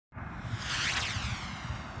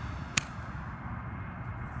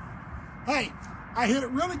Hey, I hit it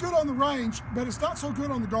really good on the range, but it's not so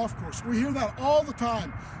good on the golf course. We hear that all the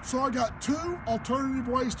time. So I got two alternative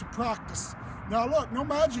ways to practice. Now look, no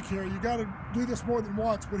magic here. You got to do this more than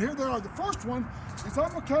once, but here they are. The first one is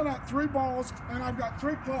I'm gonna count out 3 balls, and I've got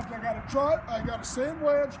 3 clubs. I got a sand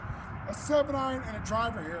wedge, a 7-iron, and a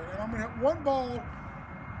driver here. And I'm gonna hit 1 ball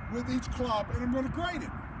with each club, and I'm gonna grade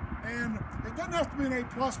it. And it doesn't have to be an A+,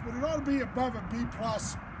 but it ought to be above a B+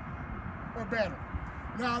 or better.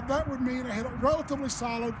 Now that would mean I hit it relatively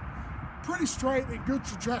solid, pretty straight, and good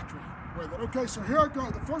trajectory with it. Okay, so here I go.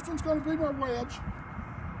 The first one's gonna be my wedge.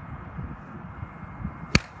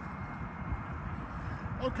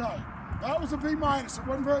 Okay, that was a B-. It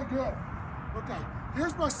wasn't very good. Okay,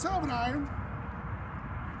 here's my 7-iron.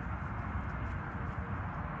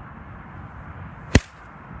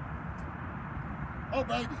 Oh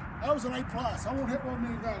baby, that was an A+. I won't hit one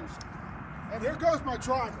many of those. And here goes my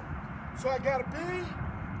driver. So I got a B,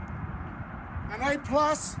 an A+,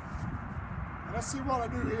 and let's see what I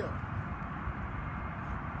do here.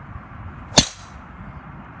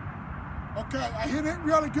 Okay, I hit it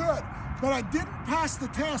really good, but I didn't pass the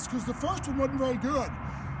test because the first one wasn't very good.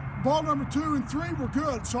 Ball number 2 and 3 were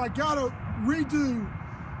good, so I got to redo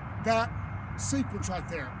that sequence right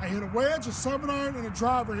there. I hit a wedge, a 7-iron, and a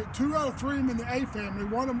driver. Hit 2 out of 3 of them in the A family.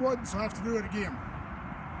 1 of them wasn't, so I have to do it again.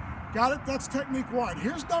 Got it? That's technique 1.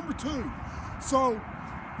 Here's number 2. So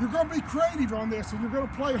you're going to be creative on this, and you're going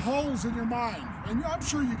to play holes in your mind. And I'm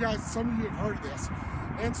sure you guys, some of you have heard of this.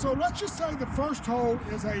 And so let's just say the first hole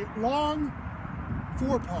is a long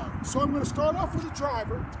 4-par. So I'm going to start off with a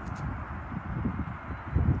driver.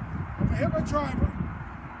 I'm going to hit my driver.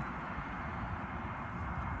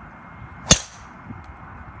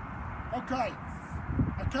 Okay,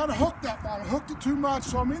 I kind of hooked that ball. I hooked it too much,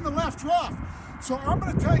 so I'm in the left rough. So I'm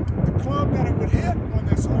going to take the club that it would hit on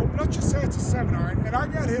this hole. Let's just say it's a 7-iron, and I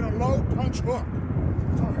got to hit a low punch hook.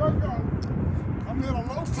 So here I go. I'm going to hit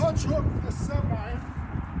a low punch hook with this 7-iron.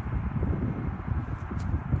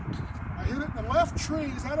 I hit it in the left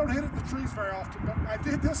trees. I don't hit it in the trees very often, but I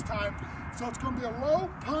did this time. So it's going to be a low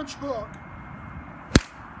punch hook.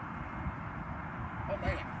 Oh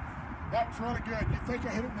man. That was really good. You think I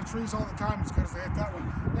hit it in the trees all the time, it's because they hit that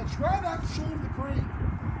one. It's right out the shoulder of the green.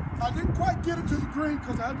 I didn't quite get it to the green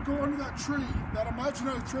because I had to go under that tree, that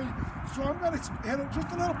imaginary tree. So I'm going to hit it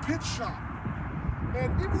just a little pitch shot.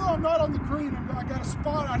 And even though I'm not on the green, I got a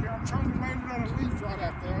spot out here. I'm trying to land it on a leaf right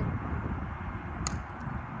out there.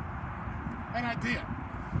 And I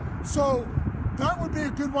did. So that would be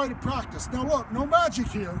a good way to practice. Now look, no magic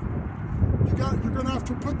here. You're going to have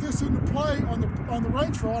to put this into play on the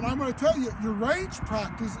range roll, and I'm going to tell you, your range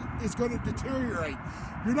practice is going to deteriorate.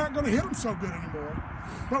 You're not going to hit them so good anymore,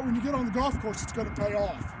 but when you get on the golf course, it's going to pay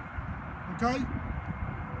off. Okay?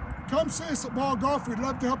 Come see us at Ball Golf. We'd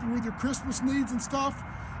love to help you with your Christmas needs and stuff,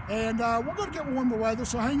 and we're going to get warmer weather,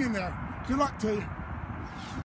 so hang in there. Good luck to you.